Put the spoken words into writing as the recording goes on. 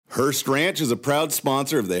Hearst Ranch is a proud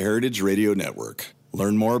sponsor of the Heritage Radio Network.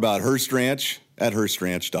 Learn more about Hearst Ranch at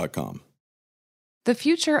HearstRanch.com. The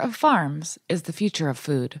future of farms is the future of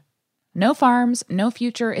food. No Farms, No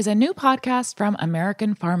Future is a new podcast from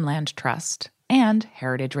American Farmland Trust and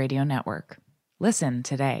Heritage Radio Network. Listen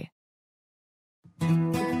today.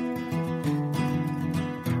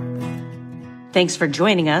 Thanks for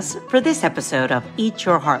joining us for this episode of Eat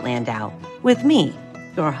Your Heartland Out with me,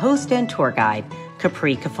 your host and tour guide,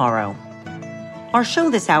 Capri Cafaro. Our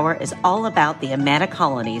show this hour is all about the Amana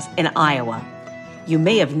colonies in Iowa. You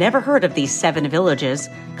may have never heard of these 7 villages,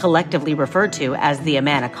 collectively referred to as the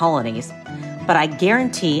Amana colonies, but I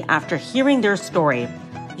guarantee after hearing their story,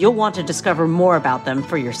 you'll want to discover more about them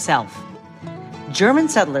for yourself. German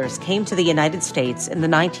settlers came to the United States in the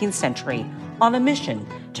 19th century on a mission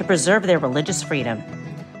to preserve their religious freedom.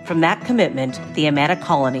 From that commitment, the Amana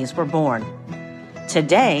colonies were born.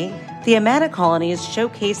 Today, the Amana colonies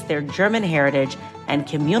showcase their German heritage and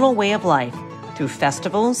communal way of life through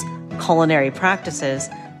festivals, culinary practices,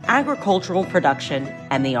 agricultural production,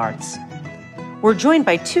 and the arts. We're joined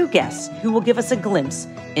by 2 guests who will give us a glimpse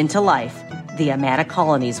into life the Amana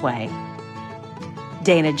colonies way.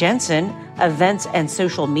 Dana Jensen, Events and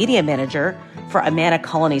Social Media Manager for Amana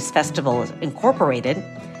Colonies Festival Incorporated,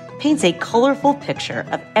 paints a colorful picture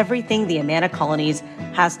of everything the Amana colonies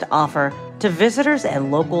has to offer to visitors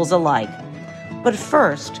and locals alike. But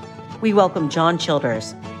first, we welcome John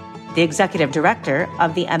Childers, the Executive Director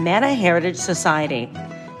of the Amana Heritage Society,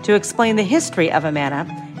 to explain the history of Amana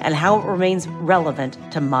and how it remains relevant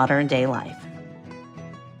to modern day life.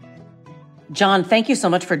 John, thank you so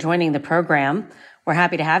much for joining the program. We're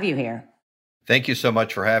happy to have you here. Thank you so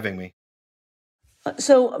much for having me.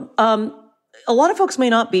 So, a lot of folks may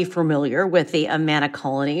not be familiar with the Amana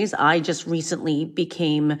colonies. I just recently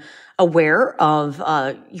became aware of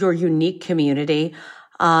your unique community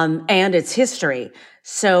and its history.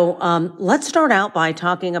 So let's start out by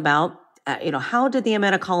talking about, how did the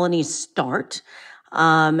Amana colonies start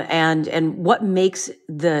and what makes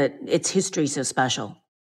its history so special?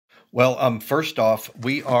 Well, first off,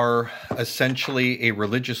 we are essentially a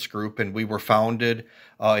religious group, and we were founded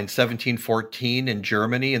in 1714 in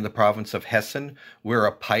Germany in the province of Hessen. We're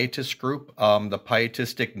a pietist group. The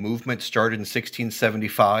pietistic movement started in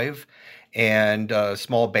 1675, and a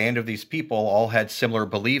small band of these people all had similar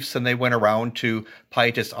beliefs, and they went around to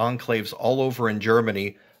pietist enclaves all over in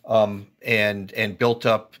Germany and built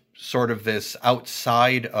up sort of this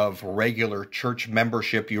outside of regular church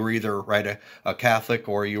membership. You were either a Catholic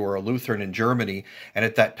or you were a Lutheran in Germany. And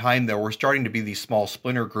at that time, there were starting to be these small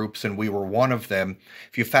splinter groups, and we were one of them.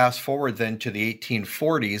 If you fast forward then to the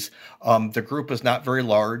 1840s, the group was not very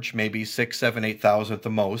large, maybe 6, 7, 8,000 at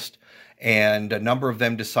the most. And a number of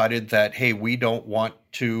them decided that, hey, we don't want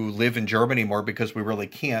to live in Germany more because we really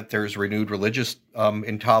can't. There's renewed religious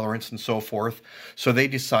intolerance and so forth. So they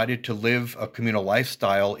decided to live a communal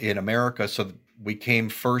lifestyle in America. So we came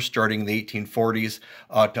first starting in the 1840s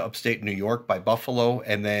to upstate New York by Buffalo,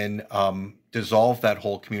 and then dissolved that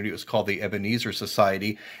whole community. It was called the Ebenezer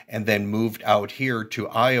Society, and then moved out here to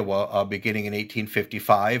Iowa beginning in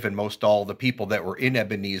 1855. And most all the people that were in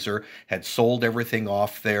Ebenezer had sold everything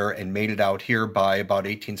off there and made it out here by about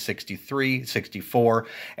 1863, 64.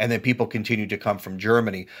 And then people continued to come from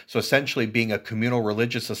Germany. So essentially being a communal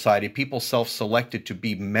religious society, people self-selected to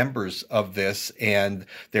be members of this, and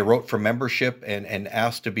they wrote for membership and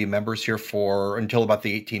asked to be members here for until about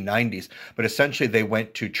the 1890s. But essentially they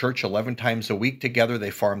went to church 11 times a week together. They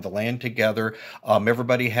farmed the land together.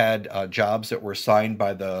 Everybody had jobs that were assigned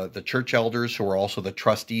by the church elders, who were also the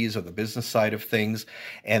trustees of the business side of things.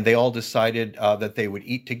 And they all decided that they would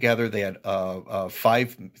eat together. They had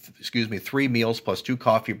 3 meals plus 2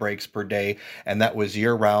 coffee breaks per day. And that was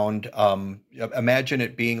year round. Imagine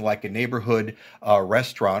it being like a neighborhood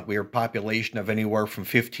restaurant. We were a population of anywhere from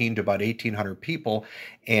 15 to about 1,800 people.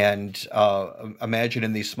 And imagine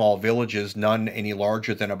in these small villages, none any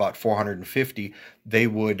larger than about 450, they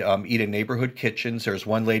would eat in neighborhood kitchens. There's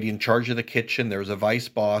one lady in charge of the kitchen. There was a vice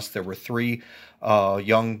boss. There were 3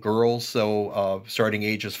 young girls, so starting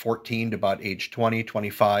ages 14 to about age 20,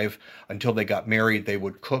 25. Until they got married, they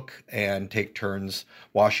would cook and take turns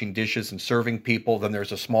washing dishes and serving people. Then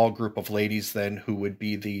there's a small group of ladies then who would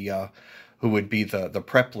be the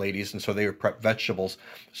prep ladies, and so they would prep vegetables.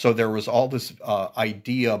 So there was all this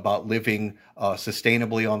idea about living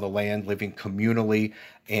sustainably on the land, living communally,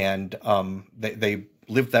 and they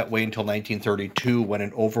lived that way until 1932, when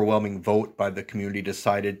an overwhelming vote by the community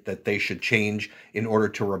decided that they should change in order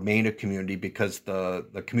to remain a community, because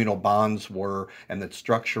the communal bonds were, and the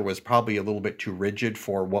structure was probably a little bit too rigid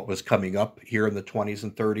for what was coming up here in the 20s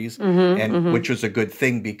and 30s, which was a good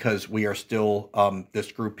thing, because we are still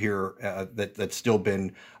this group here that's still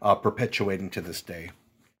been perpetuating to this day.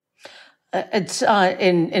 It's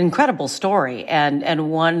an incredible story,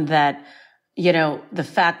 and one that, the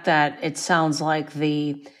fact that it sounds like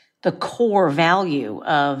the core value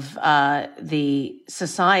of the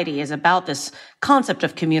society is about this concept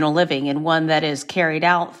of communal living, and one that is carried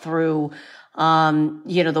out through,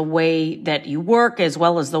 the way that you work, as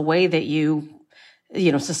well as the way that you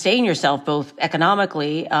sustain yourself, both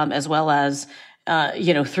economically as well as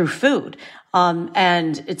through food.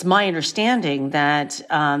 And it's my understanding that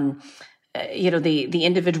the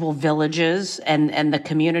individual villages and the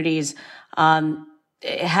communities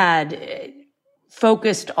had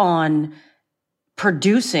focused on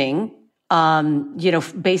producing,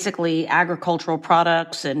 basically agricultural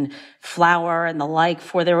products and flour and the like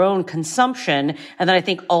for their own consumption, and then I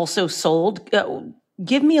think also sold.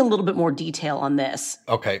 Give me a little bit more detail on this.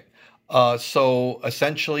 Okay. So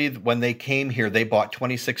essentially, when they came here, they bought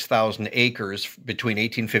 26,000 acres between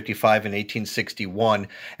 1855 and 1861.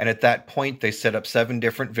 And at that point, they set up 7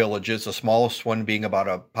 different villages, the smallest one being about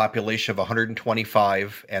a population of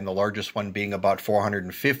 125, and the largest one being about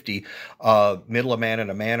 450. Middle Amana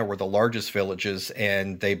and Amana were the largest villages,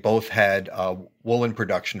 and they both had woolen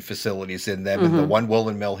production facilities in them. And the one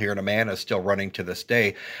woolen mill here in Amana is still running to this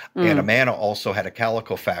day. And Amana also had a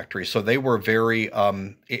calico factory. So they were very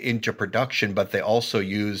into production, but they also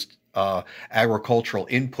used agricultural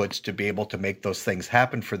inputs to be able to make those things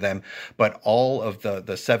happen for them. But all of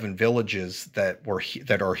the 7 villages that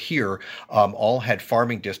are here all had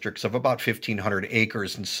farming districts of about 1,500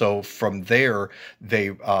 acres. And so from there, they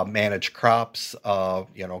managed crops,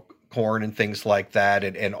 corn and things like that,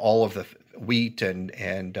 and all of the wheat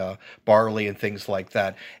and barley and things like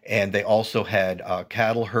that. And they also had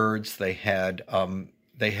cattle herds. They had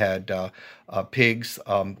pigs.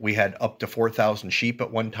 We had up to 4,000 sheep at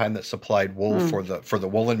one time that supplied wool for the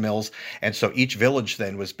woolen mills. And so each village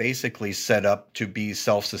then was basically set up to be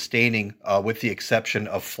self-sustaining, with the exception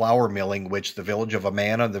of flour milling, which the village of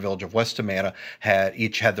Amana and the village of West Amana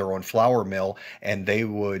each had their own flour mill, and they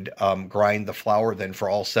would grind the flour then for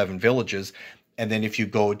all 7 villages. And then if you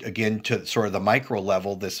go again to sort of the micro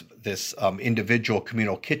level, this individual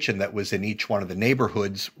communal kitchen that was in each one of the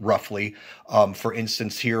neighborhoods, roughly. For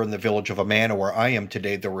instance, here in the village of Amana, where I am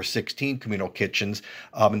today, there were 16 communal kitchens.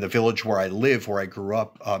 In the village where I live, where I grew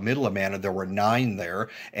up, Middle Amana, there were 9 there.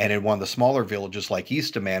 And in one of the smaller villages like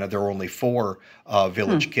East Amana, there were only 4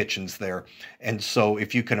 village kitchens there. And so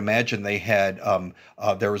if you can imagine, they had,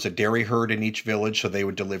 there was a dairy herd in each village, so they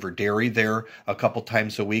would deliver dairy there a couple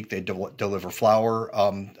times a week. They deliver flour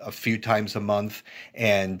a few times a month,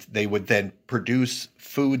 and they would then produce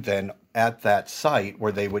food then at that site,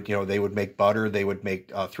 where they would make butter, they would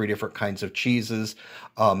make 3 different kinds of cheeses,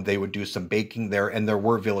 they would do some baking there, and there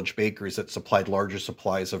were village bakeries that supplied larger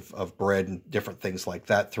supplies of bread and different things like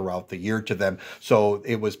that throughout the year to them. So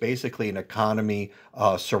it was basically an economy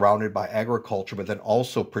surrounded by agriculture, but then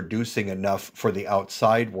also producing enough for the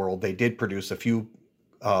outside world. They did produce a few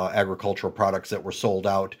agricultural products that were sold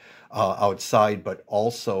out outside, but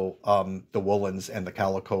also the woolens and the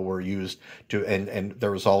calico were used to, and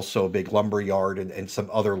there was also a big lumber yard and some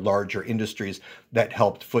other larger industries that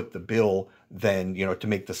helped foot the bill then, to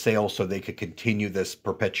make the sale so they could continue this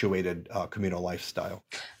perpetuated communal lifestyle.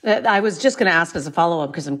 I was just going to ask as a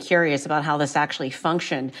follow-up, because I'm curious about how this actually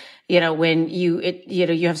functioned. When you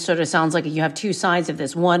have sort of, sounds like you have 2 sides of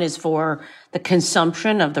this. One is for the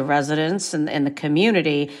consumption of the residents and the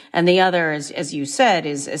community, and the other, as you said,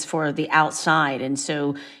 is for the outside. And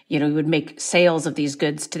so, you would make sales of these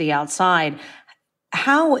goods to the outside.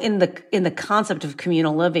 How in the concept of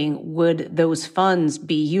communal living would those funds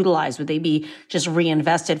be utilized? Would they be just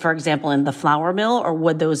reinvested, for example, in the flour mill, or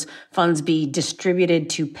would those funds be distributed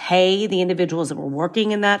to pay the individuals that were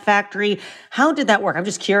working in that factory? How did that work? I'm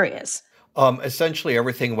just curious. Essentially,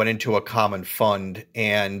 everything went into a common fund,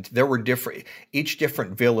 and there were each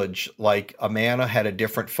different village, like Amana had a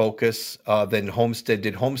different focus than Homestead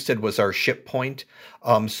did. Homestead was our ship point.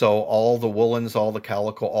 So all the woolens, all the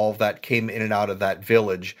calico, all of that came in and out of that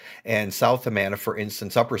village. And South Amana, for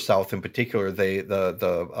instance, Upper South in particular,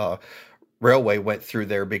 the railway went through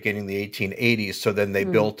there beginning the 1880s. So then they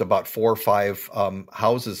built about 4 or 5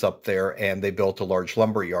 houses up there, and they built a large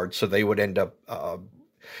lumber yard. So they would end up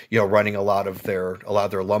running a lot of their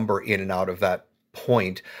lumber in and out of that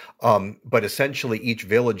point. But essentially each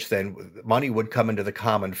village then, money would come into the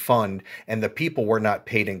common fund, and the people were not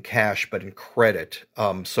paid in cash, but in credit.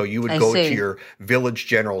 So you would go to your village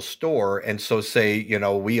general store. And so say,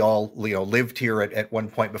 we all, lived here at one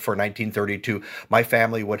point before 1932. My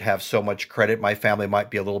family would have so much credit. My family might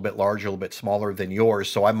be a little bit larger, a little bit smaller than yours.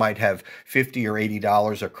 So I might have $50 or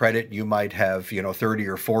 $80 of credit. You might have, 30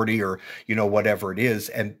 or 40 or, whatever it is.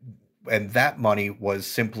 And that money was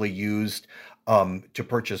simply used to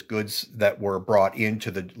purchase goods that were brought into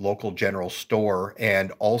the local general store.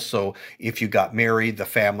 And also, if you got married, the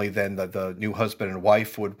family, then the new husband and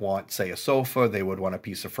wife would want, say, a sofa. They would want a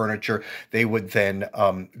piece of furniture. They would then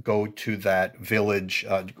go to that village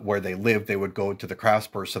where they lived. They would go to the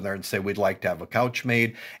craftsperson there and say, we'd like to have a couch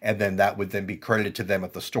made. And then that would then be credited to them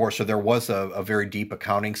at the store. So there was a very deep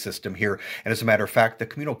accounting system here. And as a matter of fact, the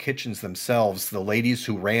communal kitchens themselves, the ladies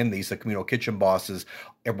who ran these, the communal kitchen bosses,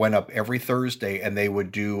 it went up every Thursday, and they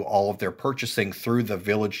would do all of their purchasing through the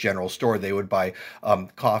village general store. They would buy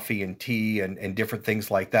coffee and tea and different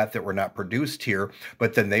things like that were not produced here.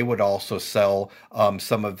 But then they would also sell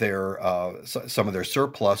some of their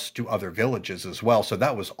surplus to other villages as well. So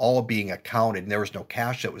that was all being accounted, and there was no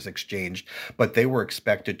cash that was exchanged. But they were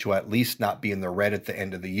expected to at least not be in the red at the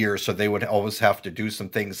end of the year. So they would always have to do some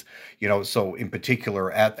things, so in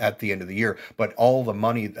particular at the end of the year. But all the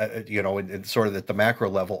money, and sort of at the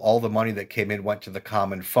macro level, all the money that came in went to the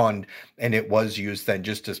common fund, and it was used then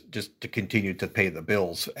just to continue to pay the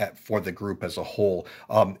bills for the group as a whole.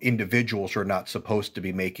 Individuals are not supposed to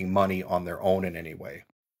be making money on their own in any way.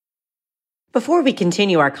 Before we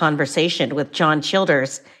continue our conversation with John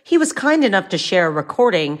Childers, he was kind enough to share a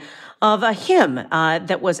recording of a hymn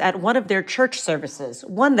that was at one of their church services,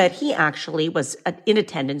 one that he actually was in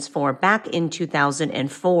attendance for back in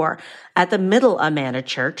 2004 at the Middle Amana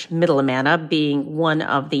Church, Middle Amana being one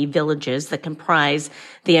of the villages that comprise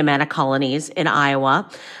the Amana colonies in Iowa.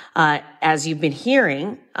 As you've been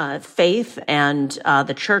hearing, faith and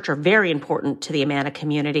the church are very important to the Amana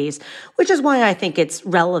communities, which is why I think it's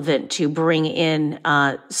relevant to bring in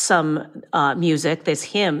some music, this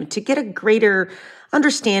hymn, to get a greater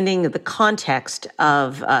understanding of the context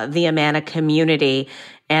of the Amana community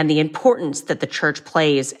and the importance that the church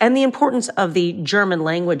plays and the importance of the German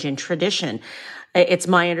language and tradition. It's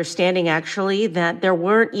my understanding, actually, that there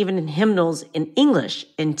weren't even hymnals in English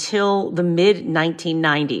until the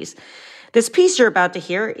mid-1990s. This piece you're about to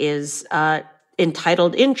hear is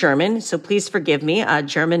entitled in German, so please forgive me.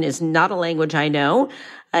 German is not a language I know.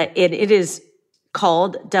 It is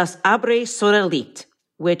called Das abre Sonnenlicht,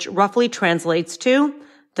 which roughly translates to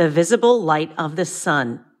the visible light of the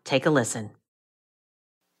sun. Take a listen.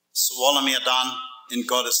 So wollen wir dann in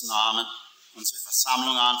Gottes Namen unsere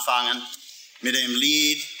Versammlung anfangen mit dem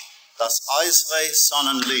Lied Das äußere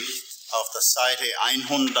Sonnenlicht auf der Seite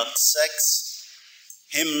 106,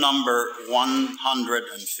 Hymn number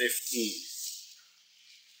 115.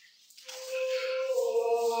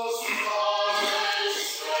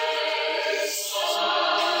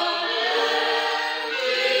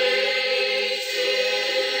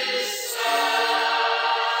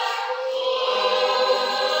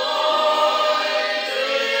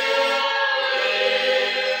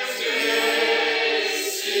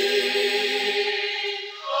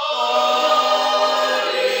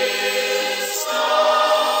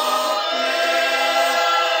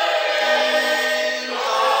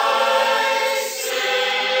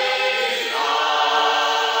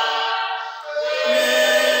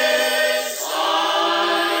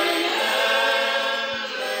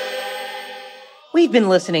 We've been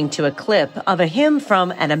listening to a clip of a hymn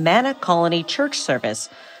from an Amana Colony church service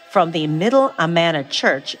from the Middle Amana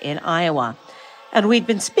Church in Iowa. And we've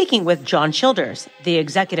been speaking with John Childers, the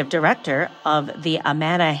executive director of the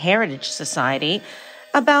Amana Heritage Society,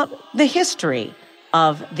 about the history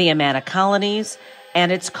of the Amana colonies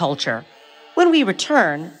and its culture. When we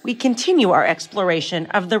return, we continue our exploration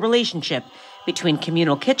of the relationship between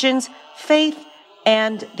communal kitchens, faith,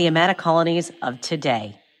 and the Amana colonies of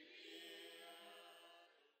today.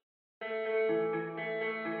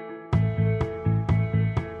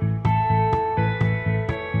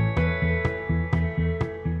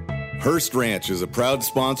 Hearst Ranch is a proud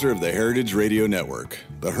sponsor of the Heritage Radio Network.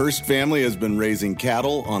 The Hearst family has been raising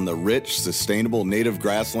cattle on the rich, sustainable native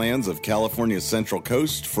grasslands of California's Central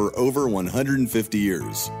Coast for over 150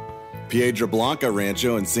 years. Piedra Blanca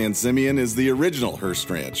Rancho in San Simeon is the original Hearst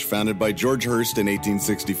Ranch, founded by George Hearst in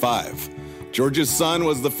 1865. George's son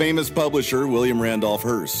was the famous publisher William Randolph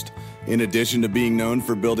Hearst. In addition to being known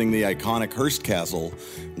for building the iconic Hearst Castle,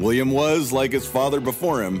 William was, like his father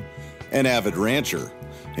before him, an avid rancher.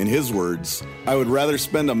 In his words, "I would rather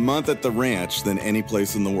spend a month at the ranch than any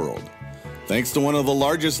place in the world." Thanks to one of the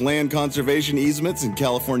largest land conservation easements in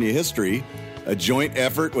California history, a joint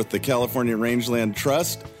effort with the California Rangeland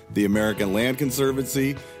Trust, the American Land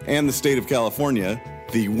Conservancy, and the state of California,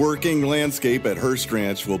 the working landscape at Hearst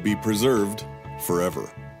Ranch will be preserved forever.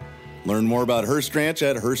 Learn more about Hearst Ranch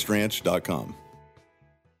at HearstRanch.com.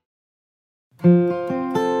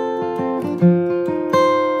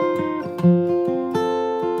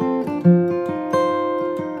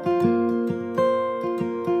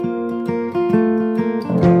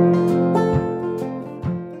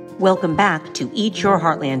 Welcome back to Eat Your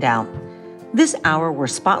Heartland Out. This hour, we're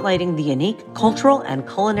spotlighting the unique cultural and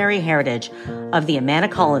culinary heritage of the Amana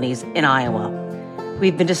colonies in Iowa.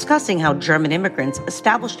 We've been discussing how German immigrants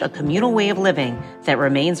established a communal way of living that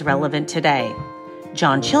remains relevant today.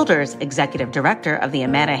 John Childers, Executive Director of the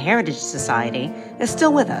Amana Heritage Society, is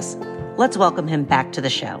still with us. Let's welcome him back to the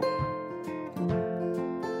show.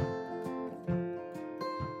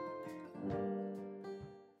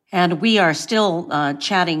 And we are still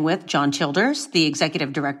chatting with John Childers, the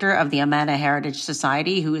Executive Director of the Amana Heritage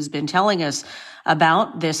Society, who has been telling us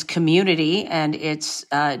about this community and its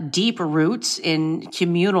deep roots in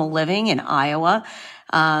communal living in Iowa,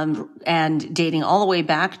 and dating all the way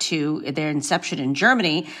back to their inception in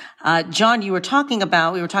Germany. John, we were talking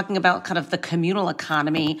about kind of the communal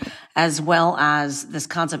economy as well as this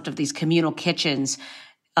concept of these communal kitchens.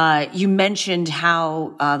 You mentioned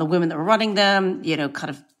how the women that were running them, kind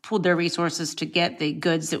of pooled their resources to get the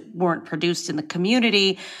goods that weren't produced in the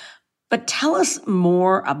community. But tell us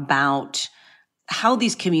more about how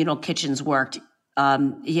these communal kitchens worked. I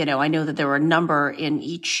know that there were a number in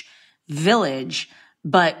each village,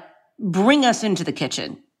 but bring us into the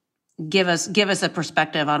kitchen. Give us a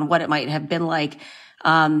perspective on what it might have been like,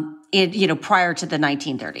 prior to the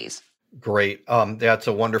 1930s. Great. That's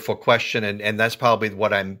a wonderful question. And that's probably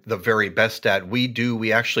what I'm the very best at.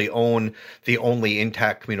 We actually own the only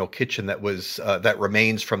intact communal kitchen that was, that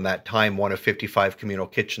remains from that time, one of 55 communal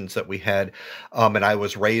kitchens that we had. And I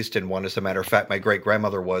was raised in one. As a matter of fact, my great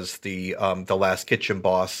grandmother was the last kitchen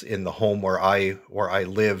boss in the home where I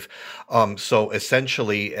live. So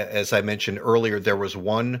essentially, as I mentioned earlier, there was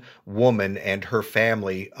one woman and her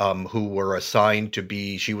family, who were assigned to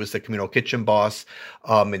be, she was the communal kitchen boss.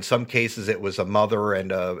 In some cases, it was a mother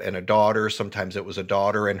and a daughter. Sometimes it was a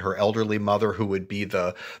daughter and her elderly mother who would be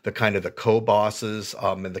the kind of the co-bosses.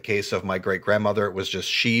 In the case of my great grandmother, it was just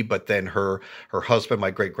she, but then her husband, my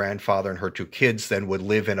great grandfather, and her two kids then would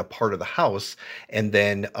live in a part of the house. And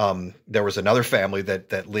then there was another family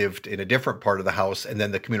that lived in a different part of the house. And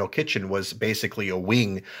then the communal kitchen was basically a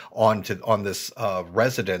wing on this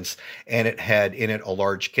residence, and it had in it a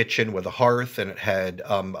large kitchen with a hearth, and it had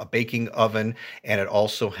a baking oven, and it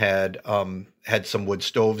also had some wood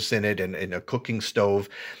stoves in it and a cooking stove.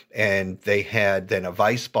 And they had then a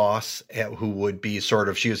vice boss who would be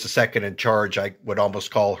she was the second in charge. I would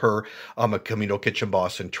almost call her a communal kitchen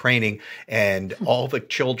boss in training. And all the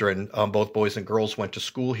children, both boys and girls, went to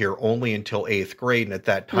school here only until 8th grade. And at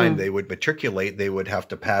that time, they would matriculate. They would have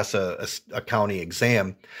to pass a county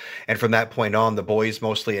exam. And from that point on, the boys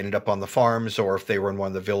mostly ended up on the farms, or if they were in one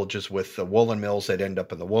of the villages with the woolen mills, they'd end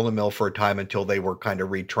up in the woolen mill for a time until they were kind of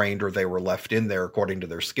retrained or they were left in there according to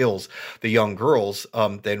their skills. The young girls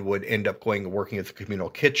then would end up going and working at the communal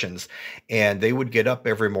kitchens, and they would get up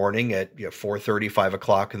every morning at 4:30, 5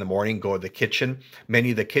 o'clock in the morning, go to the kitchen. Many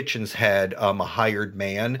of the kitchens had a hired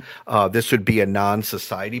man. This would be a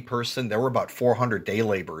non-society person. There were about 400 day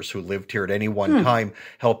laborers who lived here at any one time,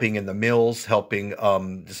 helping in the mills, helping.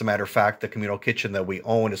 As a matter of fact, the communal kitchen that we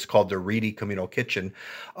own is called the Reedy Communal Kitchen.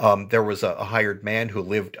 There was a hired man who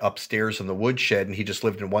lived upstairs in the woodshed, and he just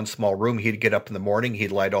lived in one small room. He'd get up in the morning,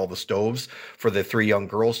 he'd light all the stoves for the three young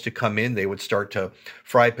girls to come in. They would start to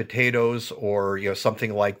fry potatoes or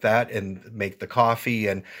something like that, and make the coffee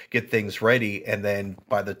and get things ready. And then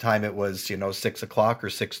by the time it was 6 o'clock or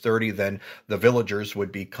 6:30, then the villagers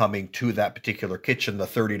would be coming to that particular kitchen, the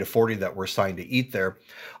 30 to 40 that were assigned to eat there.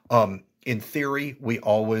 In theory, we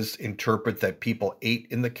always interpret that people ate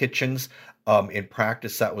in the kitchens. In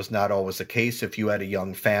practice, that was not always the case. If you had a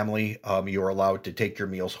young family, you were allowed to take your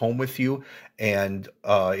meals home with you. And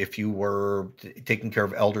if you were taking care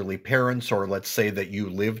of elderly parents, or let's say that you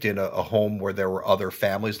lived in a home where there were other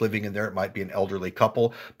families living in there, it might be an elderly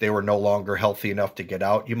couple, they were no longer healthy enough to get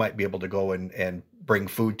out, you might be able to go and bring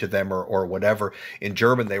food to them or whatever. In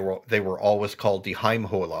German, they were always called die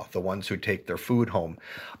Heimholer, the ones who take their food home.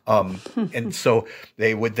 And so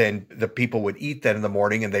the people would eat that in the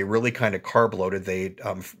morning, and they really kind of carb loaded. They ate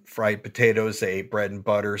fried potatoes, they ate bread and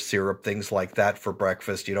butter, syrup, things like that for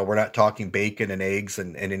breakfast. We're not talking bacon and eggs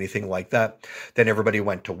and anything like that. Then everybody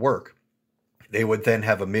went to work. They would then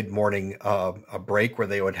have a mid-morning a break where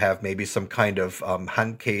they would have maybe some kind of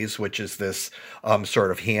Handkäse, which is this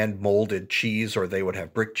sort of hand-molded cheese, or they would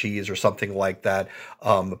have brick cheese or something like that,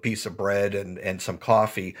 a piece of bread and some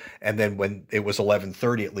coffee. And then when it was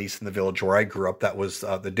 11:30, at least in the village where I grew up, that was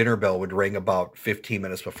the dinner bell would ring about 15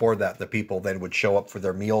 minutes before that. The people then would show up for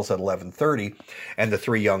their meals at 11:30, and the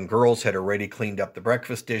three young girls had already cleaned up the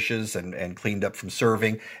breakfast dishes and cleaned up from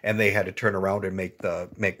serving, and they had to turn around and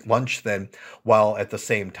make lunch then. While at the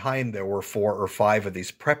same time, there were 4 or 5 of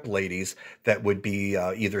these prep ladies that would be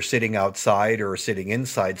either sitting outside or sitting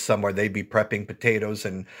inside somewhere. They'd be prepping potatoes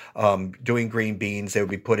and doing green beans. They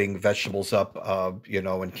would be putting vegetables up,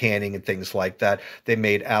 and canning and things like that. They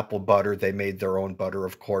made apple butter. They made their own butter,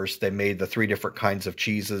 of course. They made the 3 different kinds of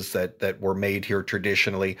cheeses that were made here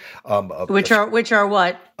traditionally. Which are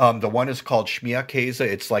what? The one is called Schmierkäse.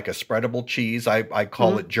 It's like a spreadable cheese. I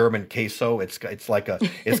call it German queso. It's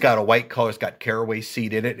got a white color. It's got caraway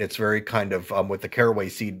seed in it. It's very kind of with the caraway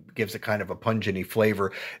seed gives it kind of a pungent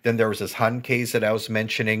flavor. Then there was this Handkäse that I was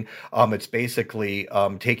mentioning. It's basically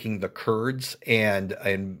taking the curds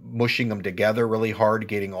and mushing them together really hard,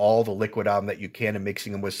 getting all the liquid out of them that you can, and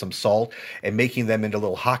mixing them with some salt and making them into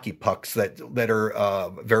little hockey pucks that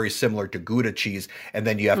are very similar to Gouda cheese. And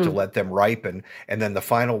then you have to let them ripen. And then the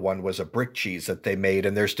final one was a brick cheese that they made,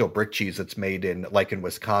 and there's still brick cheese that's made in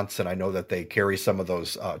Wisconsin. I know that they carry some of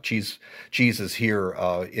those cheeses here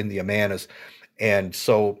in the Amanas, and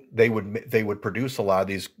so they would produce a lot of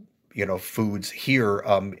these foods here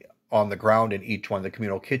on the ground in each one of the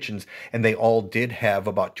communal kitchens, and they all did have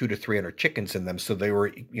about 200 to 300 chickens in them. So they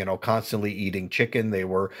were, constantly eating chicken. They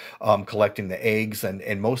were collecting the eggs,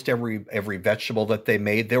 and most every vegetable that they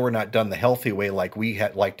made, they were not done the healthy way like we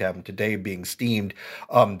like to have them today, being steamed.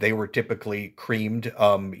 They were typically creamed,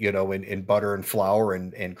 in butter and flour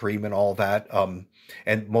and cream and all that.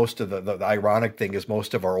 And most of the ironic thing is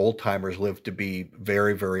most of our old timers lived to be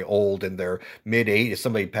very, very old, in their mid-80s.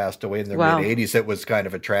 Somebody passed away in their mid-80s. It was kind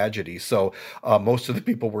of a tragedy. So most of the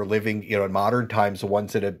people were living, in modern times, the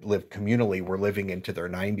ones that had lived communally were living into their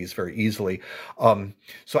 90s very easily.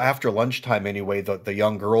 So after lunchtime anyway, the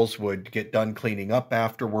young girls would get done cleaning up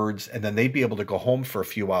afterwards, and then they'd be able to go home for a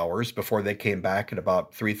few hours before they came back at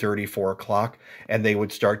about 3:30, 4 o'clock, and they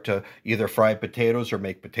would start to either fry potatoes or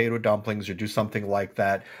make potato dumplings or do something like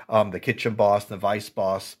that. The kitchen boss and the vice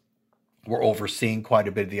boss were overseeing quite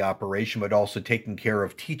a bit of the operation, but also taking care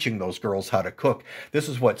of teaching those girls how to cook. This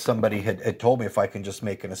is what somebody had told me, if I can just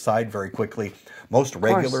make an aside very quickly. Most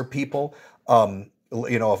regular people,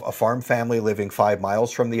 a farm family living 5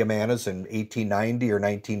 miles from the Amanas in 1890 or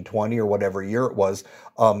 1920 or whatever year it was,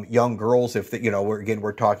 young girls,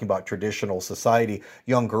 we're talking about traditional society,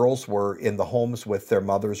 young girls were in the homes with their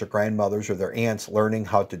mothers or grandmothers or their aunts learning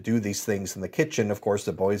how to do these things in the kitchen. Of course,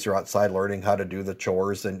 the boys are outside learning how to do the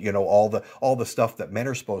chores and, all the stuff that men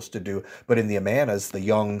are supposed to do. But in the Amanas, the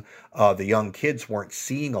young kids weren't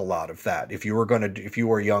seeing a lot of that. If you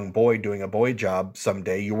were a young boy doing a boy job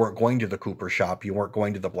someday, you weren't going to the cooper shop, you weren't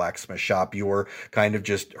going to the blacksmith shop, you were kind of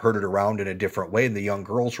just herded around in a different way. And the young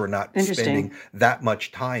girls were not spending that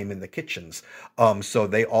much time in the kitchens. So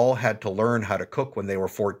they all had to learn how to cook when they were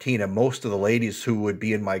 14. And most of the ladies who would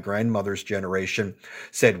be in my grandmother's generation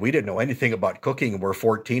said, we didn't know anything about cooking. We're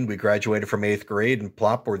 14. We graduated from 8th grade, and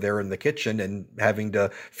plop, we're there in the kitchen and having to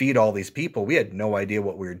feed all these people. We had no idea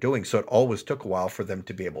what we were doing. So it always took a while for them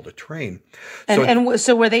to be able to train.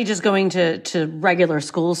 So were they just going to regular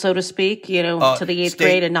school, so to speak, to the 8th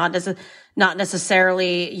grade, and not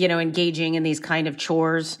necessarily, engaging in these kind of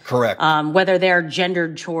chores? Correct. Whether they're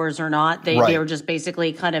gendered chores or not, they were just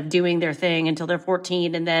basically kind of doing their thing until they're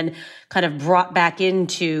 14, and then kind of brought back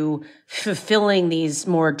into fulfilling these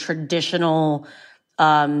more traditional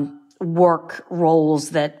work roles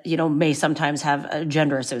that, may sometimes have a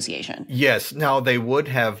gender association. Yes. Now, they would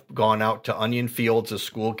have gone out to onion fields as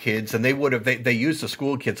school kids, and they used the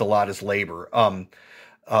school kids a lot as labor.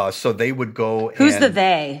 So they would go. Who's the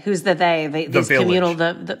they? These village. Communal,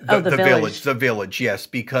 the village, yes,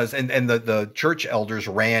 because and the church elders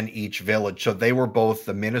ran each village, so they were both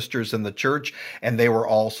the ministers in the church, and they were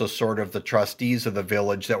also sort of the trustees of the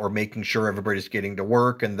village that were making sure everybody's getting to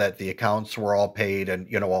work and that the accounts were all paid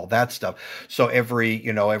and all that stuff. So every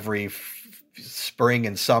spring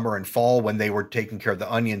and summer and fall when they were taking care of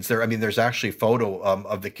the onions. There's actually a photo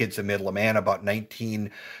of the kids in Middle Amana about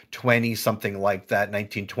 1920, something like that,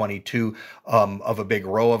 1922, of a big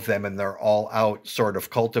row of them, and they're all out sort of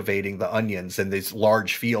cultivating the onions in these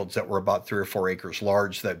large fields that were about 3 or 4 acres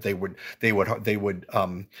large. That they would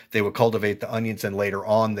cultivate the onions, and later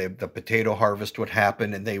on the potato harvest would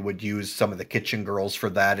happen, and they would use some of the kitchen girls for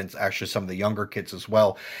that, and actually some of the younger kids as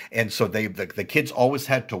well. And so the kids always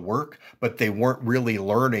had to work, but they weren't really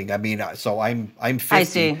learning. So I'm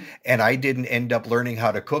 50, and I didn't end up learning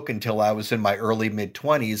how to cook until I was in my early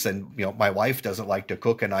mid-20s. And my wife doesn't like to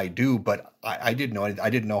cook, and I do, but I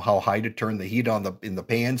didn't know how high to turn the heat on in the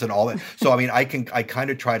pans and all that. So I kind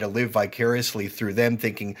of try to live vicariously through them,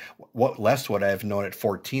 thinking what less would I have known at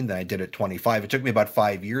 14 than I did at 25. It took me about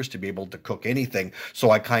 5 years to be able to cook anything. So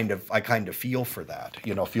I kind of feel for that,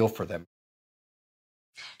 feel for them.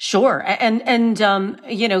 Sure. And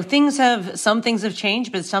some things have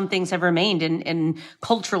changed, but some things have remained in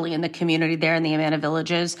culturally in the community there in the Amana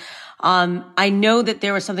villages. I know that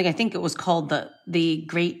there was something, I think it was called the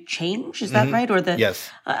Great Change. Is that right? Or yes.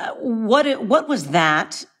 What was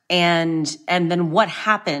that? And then what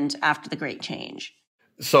happened after the Great Change?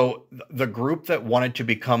 So the group that wanted to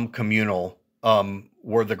become communal,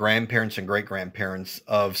 were the grandparents and great-grandparents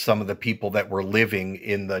of some of the people that were living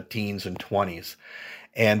in the teens and 20s.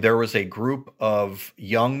 And there was a group of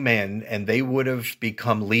young men, and they would have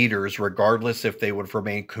become leaders regardless if they would have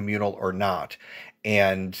remained communal or not.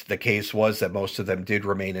 And the case was that most of them did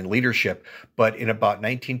remain in leadership. But in about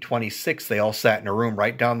 1926, they all sat in a room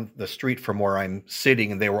right down the street from where I'm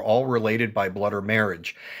sitting, and they were all related by blood or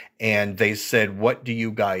marriage. And they said, "What do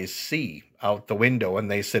you guys see out the window?"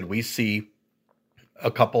 And they said, "We see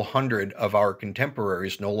a couple hundred of our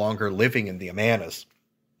contemporaries no longer living in the Amanas."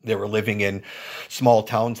 They were living in small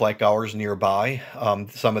towns like ours nearby.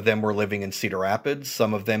 Some of them were living in Cedar Rapids.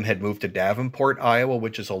 Some of them had moved to Davenport, Iowa,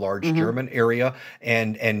 which is a large German area,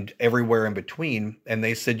 and everywhere in between. And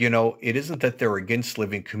they said, it isn't that they're against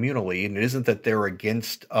living communally, and it isn't that they're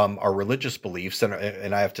against our religious beliefs.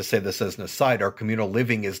 And I have to say this as an aside, our communal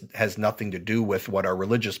living has nothing to do with what our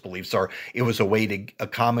religious beliefs are. It was a way to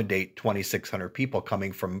accommodate 2,600 people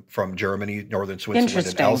coming from Germany, northern Switzerland,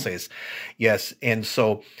 and Alsace. Yes, and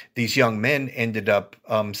so these young men ended up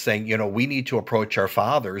saying, we need to approach our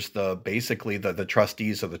fathers, basically the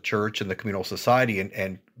trustees of the church and the communal society,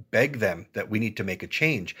 and beg them that we need to make a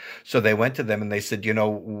change. So they went to them and they said,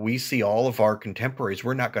 we see all of our contemporaries.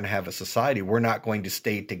 We're not going to have a society. We're not going to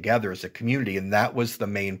stay together as a community. And that was the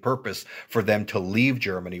main purpose for them to leave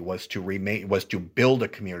Germany, was to build a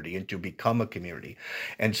community and to become a community.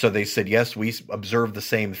 And so they said, yes, we observe the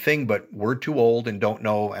same thing, but we're too old and don't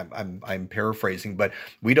know. I'm paraphrasing, but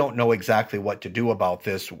we don't know exactly what to do about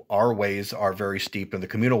this. Our ways are very steep in the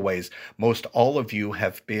communal ways. Most all of you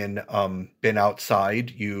have been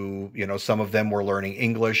outside. Some of them were learning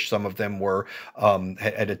English. Some of them were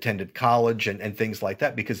had attended college and things like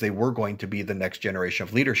that, because they were going to be the next generation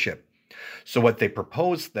of leadership. So what they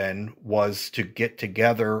proposed then was to get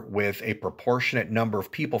together with a proportionate number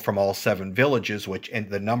of people from all 7 villages, and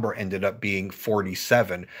the number ended up being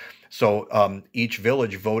 47. So each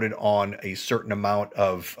village voted on a certain amount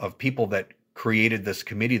of people that created this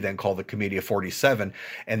committee then called the Committee of 47.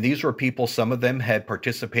 And these were people, some of them had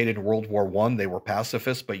participated in World War I. They were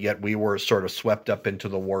pacifists, but yet we were sort of swept up into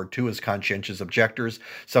the war too as conscientious objectors.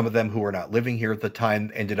 Some of them who were not living here at the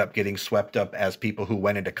time ended up getting swept up as people who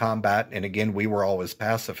went into combat. And again, we were always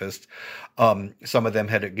pacifists. Some of them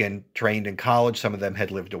had, again, trained in college. Some of them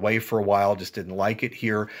had lived away for a while, just didn't like it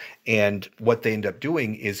here. And what they end up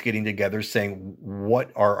doing is getting together saying,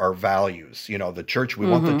 what are our values? The church, we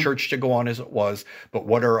want the church to go on as it was, but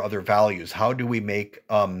what are other values? How do we make,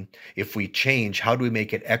 if we change, how do we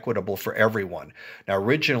make it equitable for everyone? Now,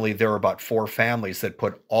 originally, there were about 4 families that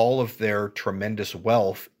put all of their tremendous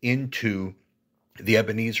wealth into the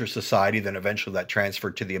Ebenezer Society, then eventually that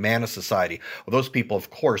transferred to the Amana Society. Well, those people, of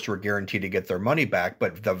course, were guaranteed to get their money back,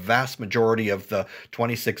 but the vast majority of the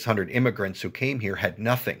 2,600 immigrants who came here had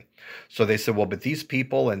nothing. So they said, well, but these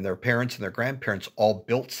people and their parents and their grandparents all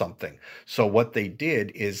built something. So what they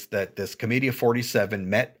did is that this Committee of 47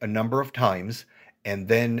 met a number of times, and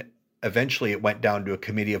then eventually it went down to a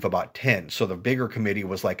committee of about 10. So the bigger committee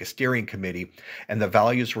was like a steering committee, and the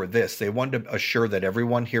values were this. They wanted to assure that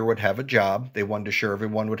everyone here would have a job. They wanted to assure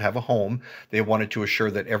everyone would have a home. They wanted to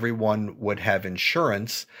assure that everyone would have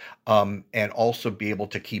insurance, and also be able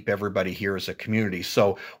to keep everybody here as a community.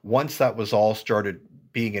 So once that was all started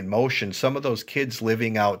being in motion, some of those kids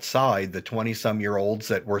living outside, the 20-some-year-olds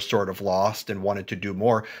that were sort of lost and wanted to do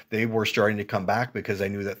more, they were starting to come back because they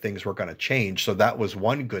knew that things were going to change. So that was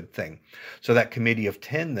one good thing. So that committee of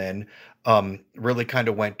 10 then really kind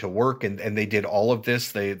of went to work, and they did all of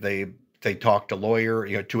this. They talked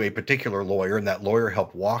to a particular lawyer, and that lawyer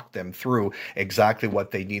helped walk them through exactly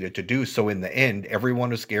what they needed to do. So in the end, everyone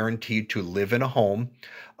was guaranteed to live in a home.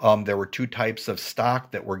 There were two types of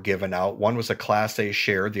stock that were given out. One was a Class A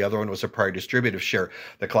share. The other one was a prior distributive share.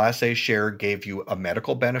 The Class A share gave you a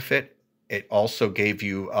medical benefit. It also gave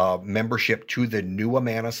you membership to the New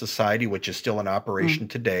Amana Society, which is still in operation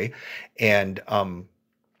today. And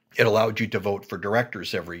it allowed you to vote for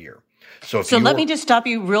directors every year. So let me just stop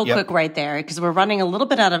you real quick right there, because we're running a little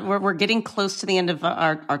bit we're getting close to the end of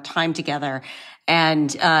our time together.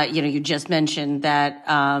 And, you just mentioned that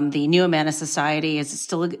the New Amana Society is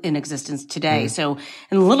still in existence today. So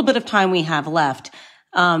in the little bit of time we have left,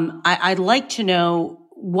 I'd like to know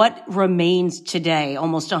what remains today,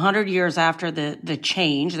 almost 100 years after the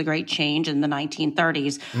great change in the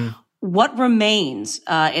 1930s. What remains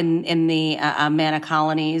in the Amana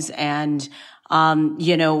colonies, and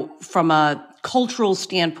from a cultural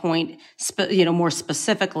standpoint, more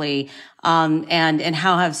specifically, and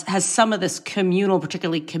how has some of this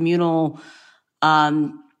particularly communal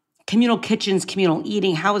kitchens, communal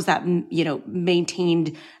eating, how is that,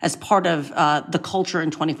 maintained as part of the culture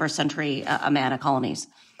in 21st century Amana colonies?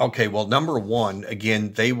 Okay, well, number one,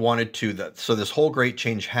 again, they wanted so this whole great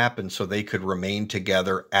change happened so they could remain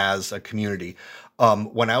together as a community.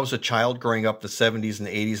 When I was a child growing up, the 70s and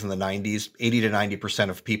the 80s and the 90s, 80 to 90%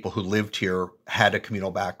 of people who lived here had a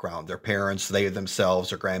communal background. Their parents, they themselves,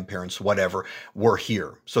 their grandparents, whatever, were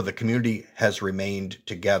here. So the community has remained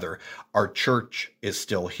together. Our church is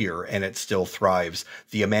still here, and it still thrives.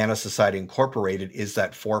 The Amana Society Incorporated is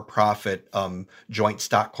that for-profit joint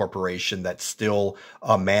stock corporation that still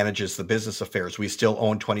manages the business affairs. We still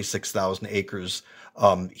own 26,000 acres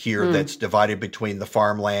here that's divided between the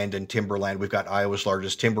farmland and timberland. We've got Iowa's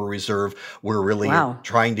largest timber reserve. We're really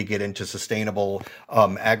trying to get into sustainable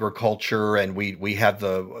agriculture, and we have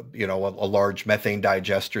a large methane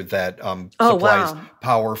digester that supplies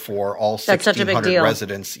power for all 1,600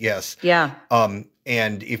 residents. Yes. Yeah.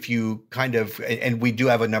 And if you and we do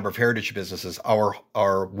have a number of heritage businesses.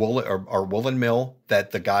 Our woolen mill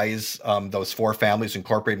that the guys, those four families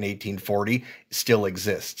incorporated in 1840, still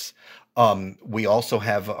exists. We also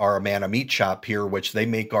have our Amana Meat Shop here, which they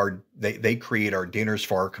make they create our dinners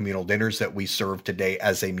for our communal dinners that we serve today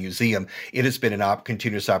as a museum. It has been in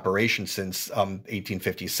continuous operation since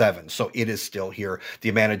 1857, so it is still here. The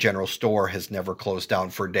Amana General Store has never closed down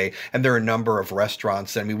for a day, and there are a number of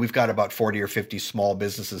restaurants. I mean, we've got about 40 or 50 small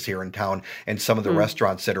businesses here in town, and some of the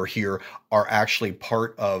restaurants that are here are actually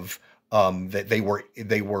part of that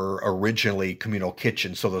they were originally communal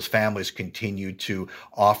kitchens. So those families continued to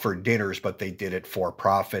offer dinners, but they did it for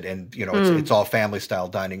profit. And, it's all family style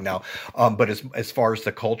dining now. But as far as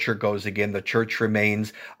the culture goes, again, the church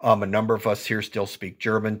remains. A number of us here still speak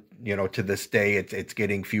German. To this day, it's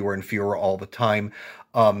getting fewer and fewer all the time.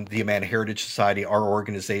 The Amana Heritage Society, our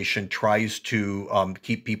organization, tries to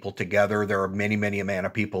keep people together. There are many, many Amana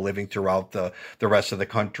people living throughout the rest of the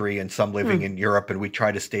country, and some living in Europe, and we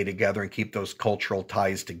try to stay together and keep those cultural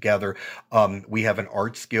ties together. We have an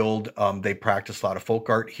arts guild. They practice a lot of folk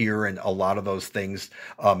art here, and a lot of those things.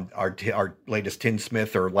 Our latest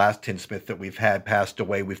tinsmith, or last tinsmith that we've had, passed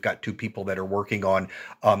away. We've got two people that are working on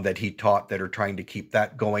that he taught that are trying to keep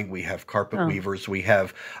that going. We have carpet weavers, we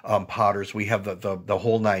have potters, we have the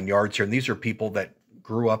whole 9 yards here. And these are people that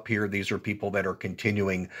grew up here. These are people that are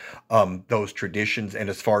continuing those traditions. And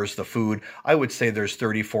as far as the food, I would say there's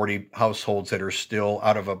 30, 40 households that are still,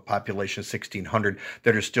 out of a population of 1,600,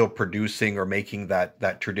 that are still producing or making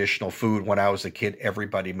that traditional food. When I was a kid,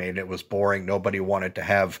 everybody made it. It was boring. Nobody wanted to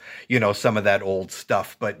have, some of that old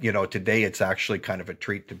stuff. But, today it's actually kind of a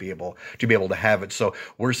treat to be able to have it. So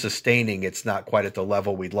we're sustaining. It's not quite at the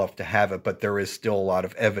level we'd love to have it, but there is still a lot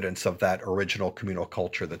of evidence of that original communal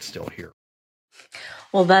culture that's still here.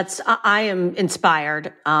 Well, I am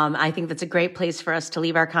inspired. I think that's a great place for us to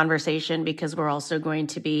leave our conversation, because we're also going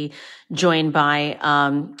to be joined by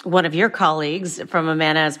one of your colleagues from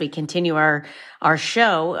Amana as we continue our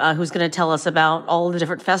show, who's going to tell us about all the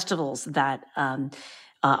different festivals that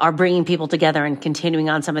are bringing people together and continuing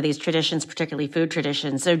on some of these traditions, particularly food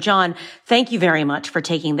traditions. So, John, thank you very much for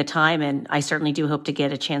taking the time, and I certainly do hope to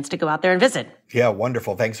get a chance to go out there and visit. Yeah,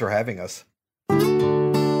 wonderful. Thanks for having us.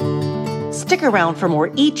 Stick around for more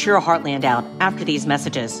Eat Your Heartland Out after these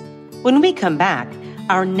messages. When we come back,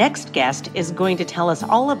 our next guest is going to tell us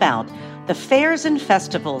all about the fairs and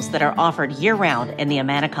festivals that are offered year-round in the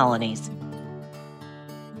Amana colonies.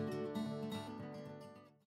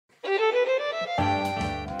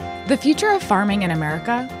 The future of farming in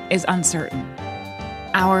America is uncertain.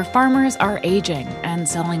 Our farmers are aging and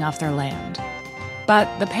selling off their land.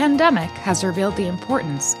 But the pandemic has revealed the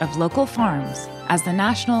importance of local farms as the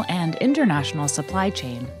national and international supply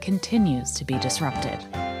chain continues to be disrupted.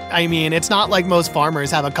 I mean, it's not like most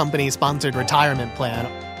farmers have a company-sponsored retirement plan.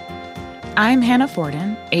 I'm Hannah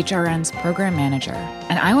Forden, HRN's program manager,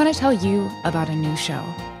 and I want to tell you about a new show.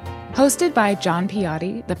 Hosted by John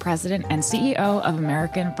Piatti, the president and CEO of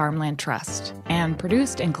American Farmland Trust, and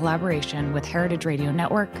produced in collaboration with Heritage Radio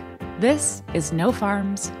Network, this is No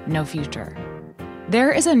Farms, No Future.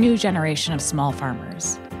 There is a new generation of small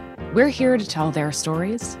farmers. We're here to tell their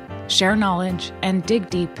stories, share knowledge, and dig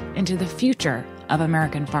deep into the future of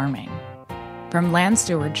American farming. From land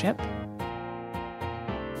stewardship.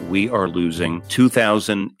 We are losing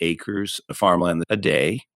 2,000 acres of farmland a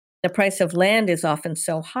day. The price of land is often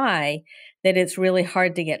so high that it's really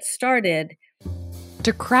hard to get started.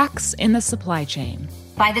 To cracks in the supply chain.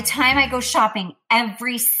 By the time I go shopping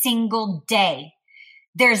every single day,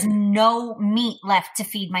 there's no meat left to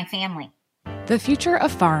feed my family. The future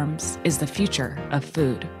of farms is the future of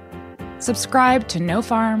food. Subscribe to No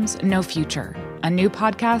Farms, No Future, a new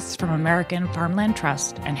podcast from American Farmland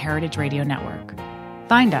Trust and Heritage Radio Network.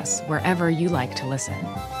 Find us wherever you like to listen.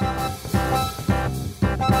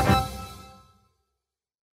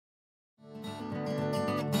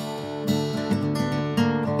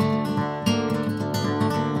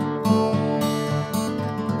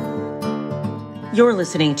 You're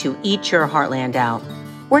listening to Eat Your Heartland Out.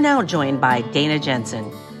 We're now joined by Dana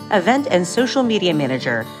Jensen, Event and Social Media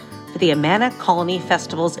Manager for the Amana Colony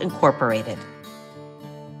Festivals Incorporated.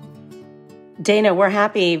 Dana, we're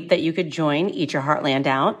happy that you could join Eat Your Heartland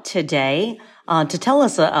Out today to tell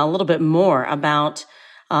us a little bit more about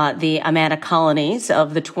the Amana colonies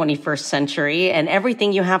of the 21st century and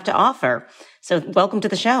everything you have to offer. So welcome to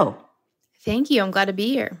the show. Thank you. I'm glad to be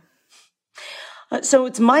here. So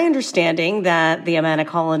it's my understanding that the Amana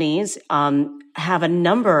colonies have a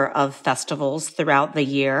number of festivals throughout the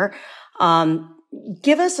year.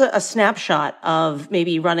 Give us a snapshot of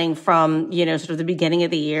maybe running from, sort of the beginning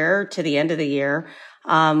of the year to the end of the year,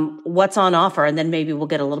 what's on offer, and then maybe we'll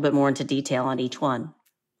get a little bit more into detail on each one.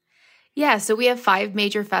 Yeah, so we have 5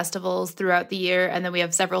 major festivals throughout the year, and then we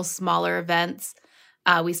have several smaller events.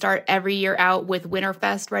 We start every year out with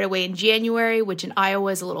Winterfest right away in January, which in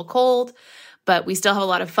Iowa is a little cold, but we still have a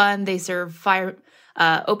lot of fun. They serve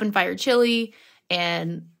open fire chili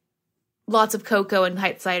and lots of cocoa and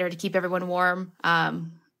hot cider to keep everyone warm.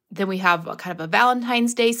 Then we have kind of a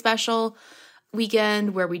Valentine's Day special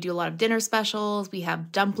weekend where we do a lot of dinner specials. We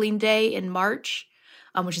have Dumpling Day in March,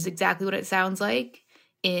 which is exactly what it sounds like,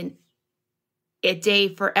 in a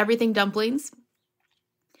day for everything dumplings.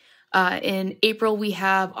 In April, we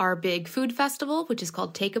have our big food festival, which is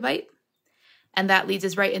called Take a Bite. And that leads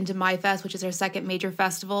us right into MyFest, which is our second major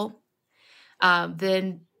festival.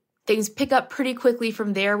 Then things pick up pretty quickly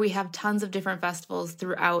from there. We have tons of different festivals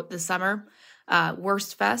throughout the summer.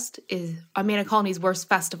 Worst Fest is Amana Colony's Worst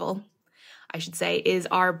Festival, I should say, is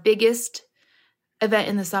our biggest event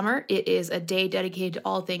in the summer. It is a day dedicated to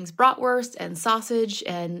all things bratwurst and sausage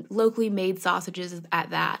and locally made sausages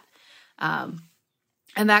at that. And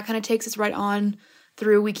that kind of takes us right on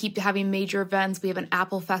through. We keep having major events. We have an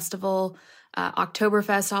apple festival.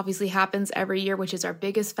 Oktoberfest obviously happens every year, which is our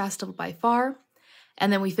biggest festival by far.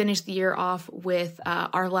 And then we finish the year off with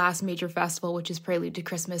our last major festival, which is Prelude to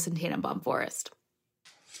Christmas in Tannenbaum Forest.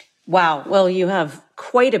 Wow. Well, you have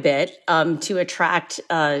quite a bit to attract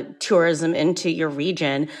tourism into your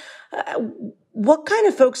region. What kind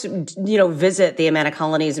of folks, visit the Amana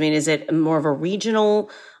colonies? I mean, is it more of a regional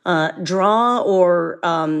draw, or,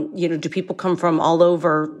 do people come from all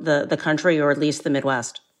over the country, or at least the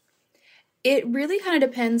Midwest? It really kind of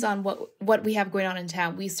depends on what we have going on in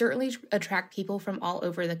town. We certainly attract people from all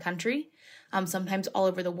over the country. Sometimes all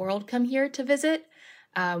over the world come here to visit.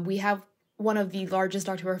 We have one of the largest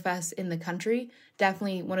Oktoberfests in the country,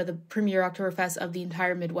 definitely one of the premier Oktoberfests of the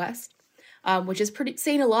entire Midwest, which is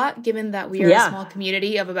saying a lot given that we are a small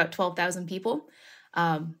community of about 12,000 people.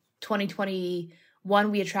 2021,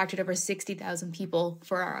 we attracted over 60,000 people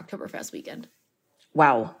for our Oktoberfest weekend.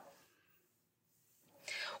 Wow.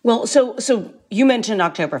 Well, so you mentioned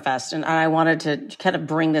Oktoberfest, and I wanted to kind of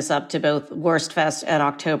bring this up to both Wurstfest and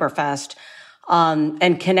Oktoberfest,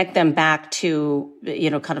 and connect them back to,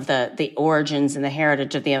 kind of the origins and the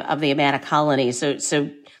heritage of the Amana colony. So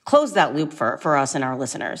close that loop for us and our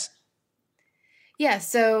listeners. Yeah,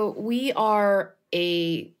 so we are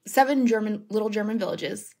seven little German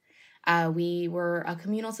villages. We were a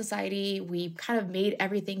communal society. We kind of made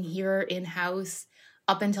everything here in-house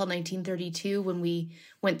up until 1932 when we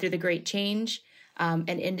went through the Great Change and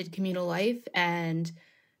ended communal life. And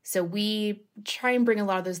so we try and bring a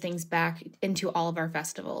lot of those things back into all of our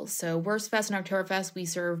festivals. So Wurstfest and Oktoberfest, we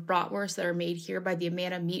serve bratwursts that are made here by the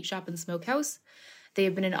Amana Meat Shop and Smokehouse. They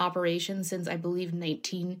have been in operation since, I believe,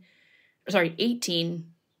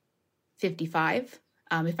 1855,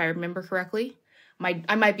 if I remember correctly.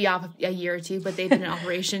 I might be off a year or two, but they've been in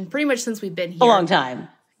operation pretty much since we've been here. A long time.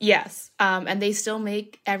 Yes. And they still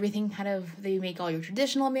make everything they make all your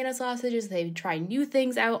traditional Amana sausages. They try new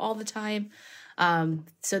things out all the time.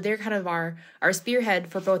 So they're kind of our spearhead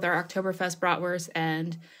for both our Oktoberfest bratwurst,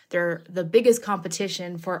 and they're the biggest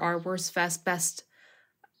competition for our Worst Festival,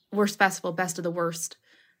 Best of the Worst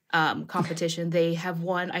competition. They have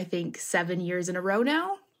won, I think, 7 years in a row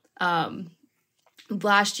now.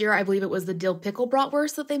 Last year, I believe it was the dill pickle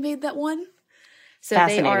bratwurst that they made that won. So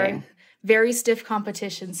they are very stiff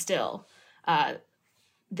competition still.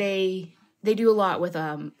 They do a lot with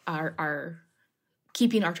our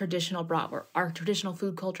keeping our traditional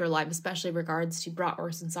food culture alive, especially in regards to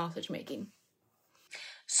bratwurst and sausage making.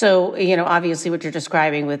 So, obviously what you're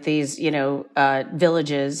describing with these,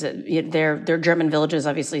 villages, they're German villages,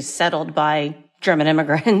 obviously settled by German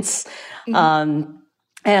immigrants. Mm-hmm.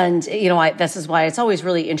 And this is why it's always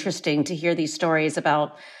really interesting to hear these stories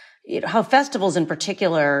about how festivals in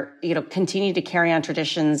particular, continue to carry on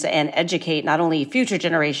traditions and educate not only future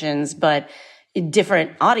generations, but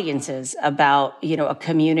different audiences about, a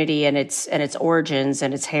community and its origins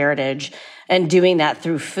and its heritage, and doing that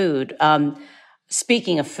through food.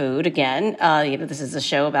 Speaking of food, again, this is a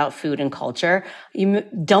show about food and culture.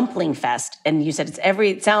 Dumpling Fest, and you said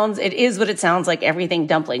it is what it sounds like. Everything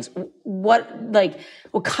dumplings. What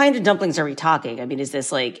kind of dumplings are we talking? I mean, is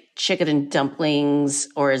this like chicken and dumplings,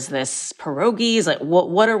 or is this pierogies? Like,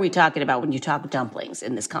 what are we talking about when you talk dumplings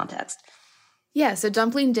in this context? Yeah, so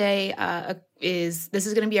Dumpling Day is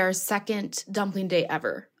going to be our second Dumpling Day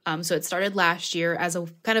ever. So it started last year as a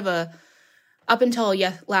kind of up until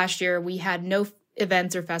last year, we had no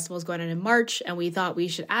events or festivals going on in March, and we thought we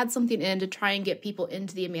should add something in to try and get people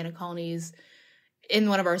into the Amana colonies in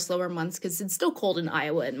one of our slower months, because it's still cold in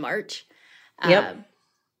Iowa in March. Yep.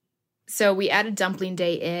 So we added Dumpling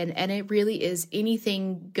Day in, and it really is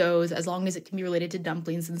anything goes as long as it can be related to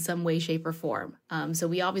dumplings in some way, shape, or form. So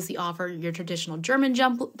we obviously offer your traditional German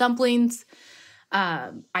dumplings.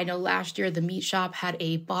 I know last year the meat shop had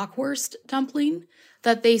a Bockwurst dumpling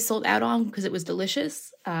that they sold out on because it was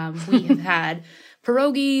delicious. We have had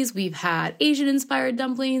pierogies, we've had Asian-inspired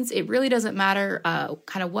dumplings. It really doesn't matter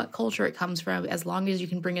kind of what culture it comes from, as long as you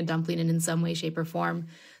can bring a dumpling in some way, shape, or form.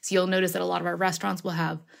 So you'll notice that a lot of our restaurants will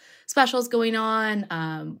have specials going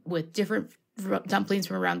on with different dumplings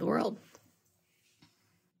from around the world.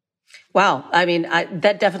 Wow. I mean,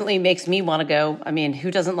 that definitely makes me want to go. I mean, who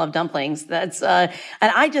doesn't love dumplings? That's, and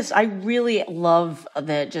I really love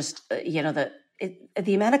the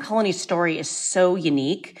Amana Colony story is so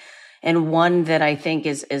unique, and one that I think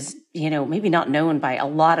is, maybe not known by a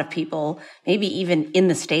lot of people, maybe even in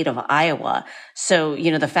the state of Iowa. So,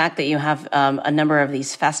 the fact that you have a number of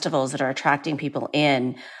these festivals that are attracting people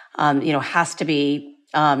in, has to be,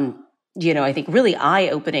 I think really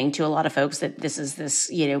eye-opening to a lot of folks that this is this,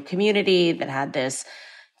 community that had this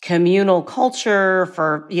communal culture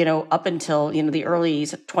for, up until, the early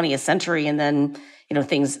 20th century. And then,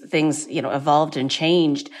 things, evolved and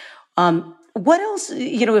changed. What else,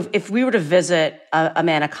 if we were to visit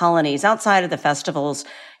Amana colonies outside of the festivals,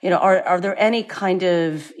 are there any kind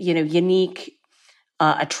of, unique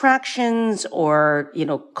attractions or,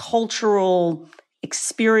 cultural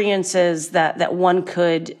experiences that one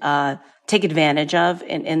could take advantage of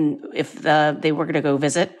if they were going to go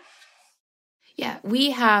visit? Yeah,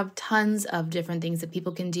 we have tons of different things that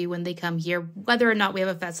people can do when they come here, whether or not we have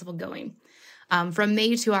a festival going. From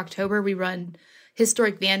May to October, we run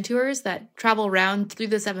historic van tours that travel around through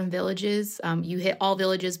the 7 villages. You hit all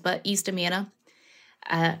villages but East Amana,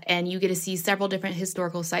 and you get to see several different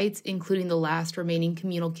historical sites, including the last remaining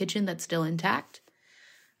communal kitchen that's still intact.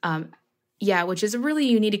 Which is a really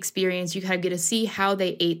unique experience. You kind of get to see how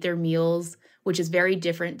they ate their meals, which is very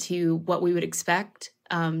different to what we would expect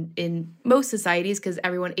in most societies, because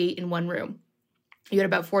everyone ate in one room. You had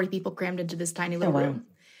about 40 people crammed into this tiny little room.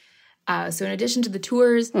 So in addition to the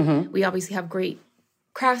tours, we obviously have great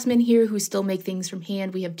craftsmen here who still make things from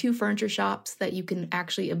hand. We have 2 furniture shops that you can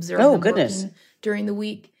actually observe working during the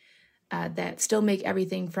week that still make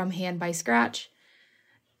everything from hand by scratch.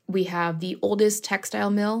 We have the oldest textile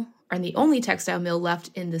mill and the only textile mill left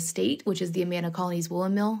in the state, which is the Amana Colonies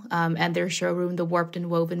Woolen Mill, and their showroom, the Warped and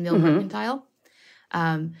Woven Mill Mercantile.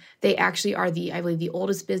 They actually are I believe, the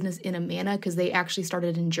oldest business in Amana because they actually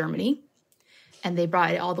started in Germany and they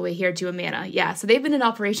brought it all the way here to Amana. Yeah, so they've been in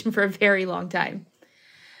operation for a very long time.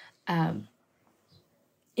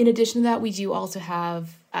 In addition to that, we do also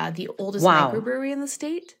have the oldest microbrewery in the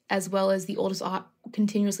state, as well as the oldest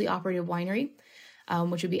continuously operated winery,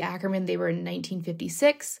 which would be Ackerman. They were in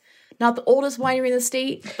 1956. Not the oldest winery in the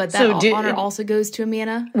state, but that honor also goes to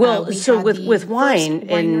Amana. Well, so with wine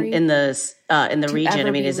in the region,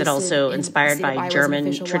 I mean, is it also inspired by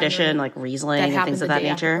German tradition, like Riesling and things of that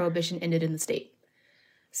nature? Prohibition ended in the state.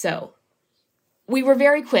 So we were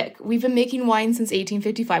very quick. We've been making wine since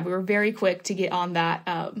 1855. We were very quick to get on that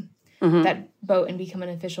that boat and become an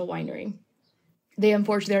official winery. They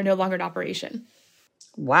unfortunately are no longer in operation.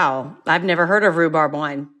 Wow, I've never heard of rhubarb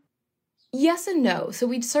wine. Yes and no. So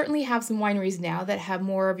we certainly have some wineries now that have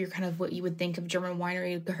more of your kind of what you would think of German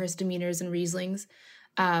winery, Gewürztraminers and Rieslings.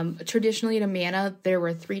 Traditionally in Amana, there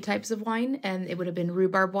were 3 types of wine, and it would have been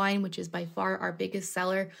rhubarb wine, which is by far our biggest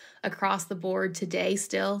seller across the board today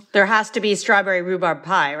still. There has to be strawberry rhubarb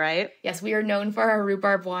pie, right? Yes, we are known for our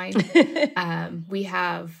rhubarb wine. We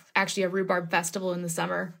have actually a rhubarb festival in the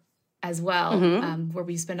summer as well, where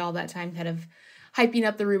we spend all that time kind of hyping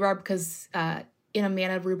up the rhubarb because in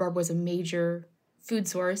Amana, rhubarb was a major food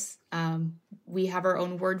source. We have our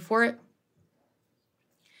own word for it.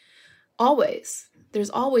 There's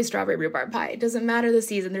always strawberry rhubarb pie. It doesn't matter the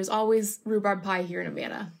season. There's always rhubarb pie here in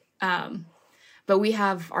Amana. But we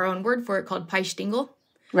have our own word for it called Peistingel,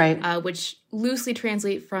 right? Which loosely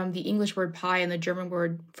translate from the English word pie and the German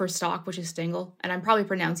word for stalk, which is Stingel. And I'm probably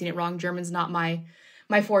pronouncing it wrong. German's not my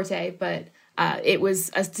forte, but it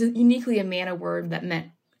was a uniquely Amana word that meant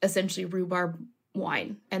essentially rhubarb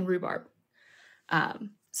wine and rhubarb.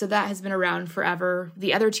 So that has been around forever.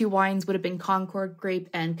 The other 2 wines would have been Concord grape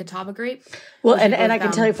and Catawba grape. Well, and I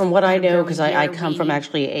can tell you from what I know, because I come from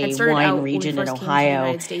actually a wine region in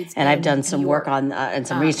Ohio, and I've done some work on and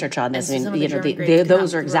some research on this. I mean,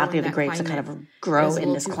 those are exactly the grapes that kind of grow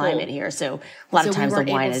in this climate here. So a lot of times the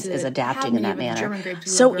wine is adapting in that manner.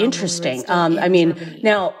 So interesting. I mean,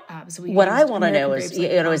 now what I want to know is,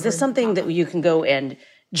 is this something that you can go and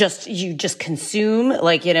you just consume,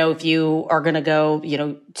 like, if you are going to go,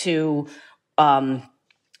 to, a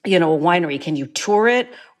winery, can you tour it?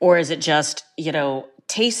 Or is it just,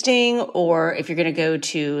 tasting? Or if you're going to go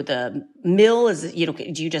to the mill,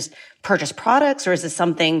 do you just purchase products? Or is this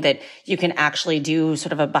something that you can actually do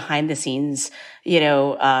sort of a behind the scenes,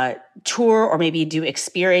 tour, or maybe do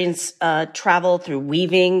experience, travel through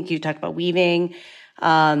weaving? You talked about weaving,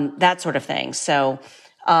 that sort of thing. So,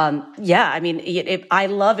 I mean, I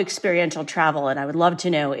love experiential travel, and I would love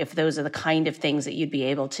to know if those are the kind of things that you'd be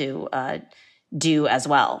able to do as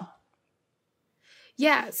well.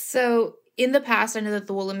 Yeah. So in the past, I know that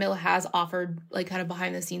the Woolen Mill has offered like kind of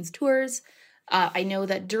behind the scenes tours. I know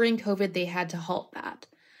that during COVID, they had to halt that.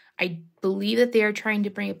 I believe that they are trying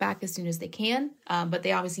to bring it back as soon as they can, but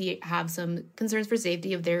they obviously have some concerns for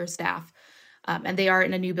safety of their staff, and they are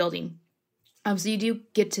in a new building. So you do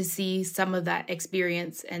get to see some of that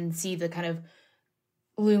experience and see the kind of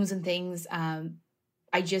looms and things.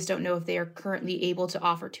 I just don't know if they are currently able to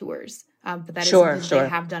offer tours, but that is something they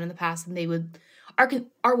have done in the past, and they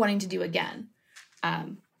are wanting to do again.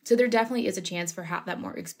 So there definitely is a chance for that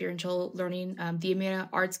more experiential learning. The Amana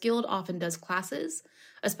Arts Guild often does classes,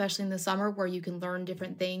 especially in the summer, where you can learn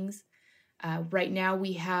different things. Right now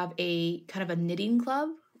we have a kind of a knitting club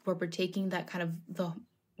where we're taking that kind of the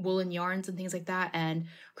woolen yarns and things like that and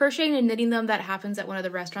crocheting and knitting them. That happens at one of the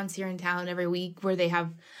restaurants here in town every week, where they have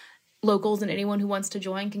locals, and anyone who wants to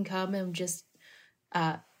join can come and just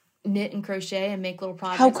knit and crochet and make little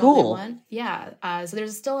projects. How cool. All they want. Yeah. So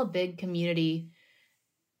there's still a big community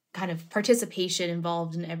kind of participation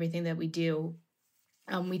involved in everything that we do.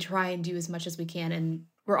 We try and do as much as we can, and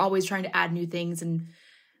we're always trying to add new things and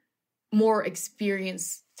more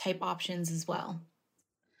experience type options as well.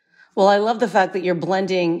 Well, I love the fact that you're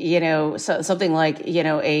blending, something like,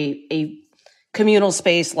 a communal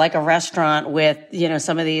space like a restaurant with,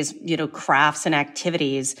 some of these, crafts and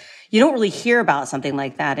activities. You don't really hear about something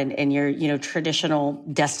like that in your, traditional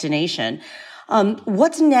destination.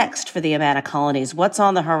 What's next for the Amana Colonies? What's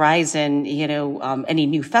on the horizon? Any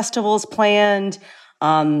new festivals planned?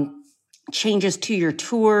 Changes to your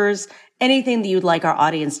tours? Anything that you'd like our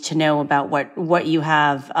audience to know about what you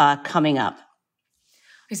have coming up?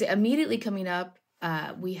 I say immediately coming up,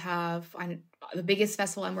 we have the biggest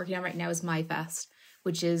festival I'm working on right now is MyFest,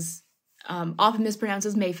 which is often mispronounced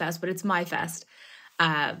as Mayfest, but it's MyFest.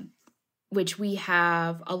 which we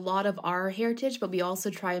have a lot of our heritage, but we also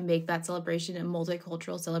try and make that celebration a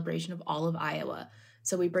multicultural celebration of all of Iowa.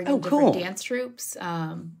 So we bring in different dance troupes.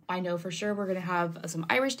 I know for sure we're going to have some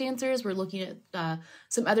Irish dancers. We're looking at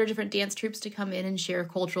some other different dance troupes to come in and share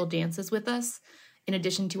cultural dances with us, in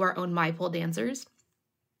addition to our own My Pole dancers.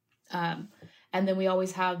 And then we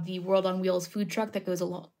always have the World on Wheels food truck that goes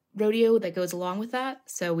along, rodeo that goes along with that.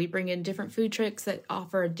 So we bring in different food trucks that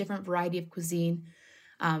offer a different variety of cuisine,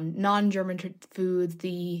 non-German foods.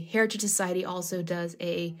 The Heritage Society also does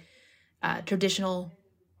a traditional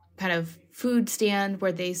kind of food stand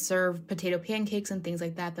where they serve potato pancakes and things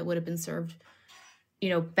like that would have been served,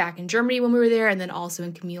 back in Germany when we were there, and then also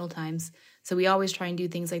in communal times. So we always try and do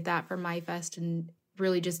things like that for MyFest and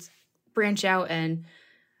really just branch out and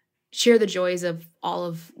share the joys of all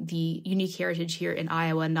of the unique heritage here in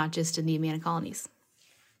Iowa, not just in the Amana colonies.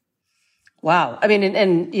 Wow. I mean,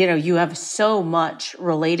 and you have so much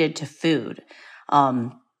related to food.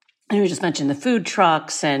 And you just mentioned the food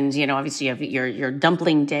trucks and, obviously you have your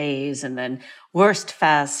dumpling days and then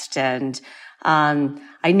Wurstfest. And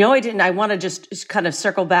I want to just kind of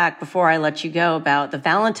circle back before I let you go about the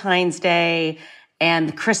Valentine's Day and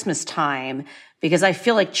the Christmas time, because I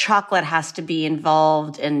feel like chocolate has to be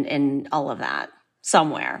involved in all of that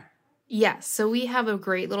somewhere. Yes. So we have a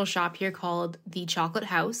great little shop here called The Chocolate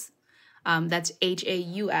House. That's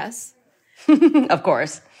Haus. Of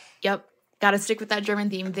course. Yep. Got to stick with that German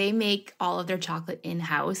theme. They make all of their chocolate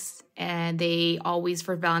in-house, and they always,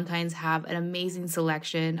 for Valentine's, have an amazing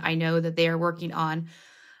selection. I know that they are working on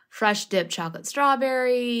fresh dipped chocolate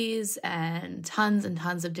strawberries and tons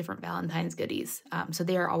of different Valentine's goodies. So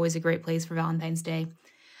they are always a great place for Valentine's Day.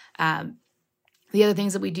 The other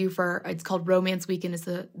things that we do it's called Romance Weekend is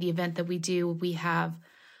the event that we do. We have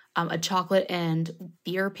a chocolate and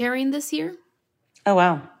beer pairing this year. Oh,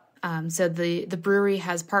 wow. So the brewery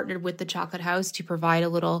has partnered with the Chocolate House to provide a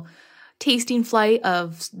little tasting flight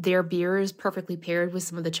of their beers perfectly paired with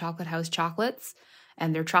some of the Chocolate House chocolates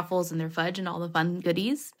and their truffles and their fudge and all the fun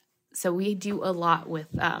goodies. So we do a lot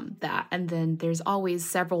with that. And then there's always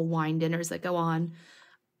several wine dinners that go on.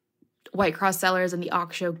 White Cross Cellars and the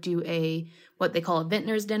Aukshoke do what they call a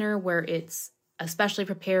vintner's dinner, where it's a specially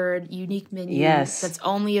prepared, unique menu that's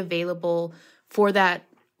only available for that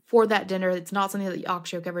dinner. It's not something that the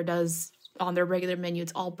Aukshoke ever does on their regular menu.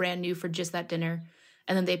 It's all brand new for just that dinner.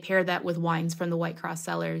 And then they pair that with wines from the White Cross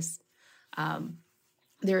Cellars.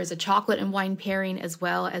 There is a chocolate and wine pairing as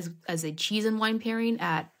well as a cheese and wine pairing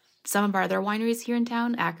at some of our other wineries here in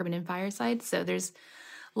town, Ackerman and Fireside. So there's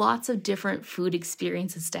lots of different food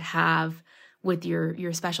experiences to have with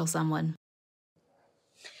your special someone.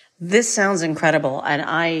 This sounds incredible, and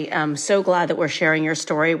I am so glad that we're sharing your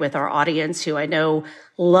story with our audience, who I know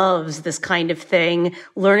loves this kind of thing,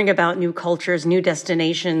 learning about new cultures, new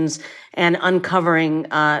destinations, and uncovering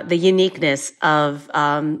the uniqueness of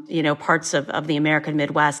parts of the American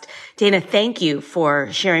Midwest. Dana, thank you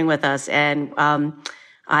for sharing with us, and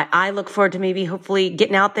I look forward to maybe hopefully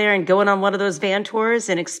getting out there and going on one of those van tours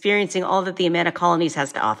and experiencing all that the Amana Colonies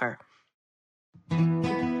has to offer.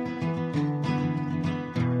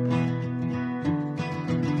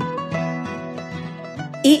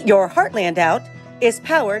 Eat Your Heartland Out is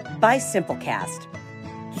powered by Simplecast.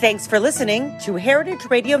 Thanks for listening to Heritage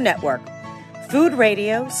Radio Network, food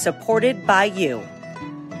radio supported by you.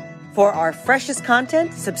 For our freshest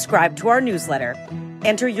content, subscribe to our newsletter.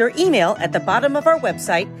 Enter your email at the bottom of our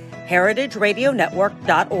website,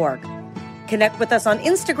 heritageradionetwork.org. Connect with us on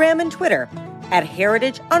Instagram and Twitter at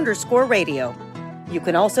heritage_radio. You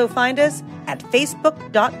can also find us at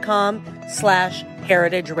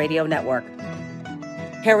facebook.com/Heritage Radio Network.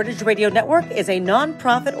 Heritage Radio Network is a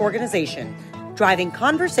nonprofit organization driving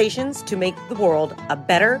conversations to make the world a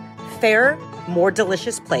better, fairer, more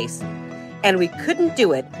delicious place. And we couldn't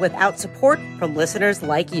do it without support from listeners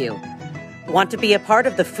like you. Want to be a part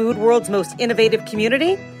of the food world's most innovative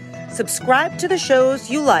community? Subscribe to the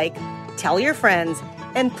shows you like, tell your friends,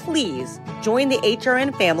 and please join the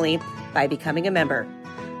HRN family by becoming a member.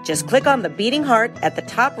 Just click on the beating heart at the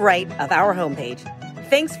top right of our homepage.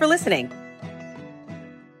 Thanks for listening.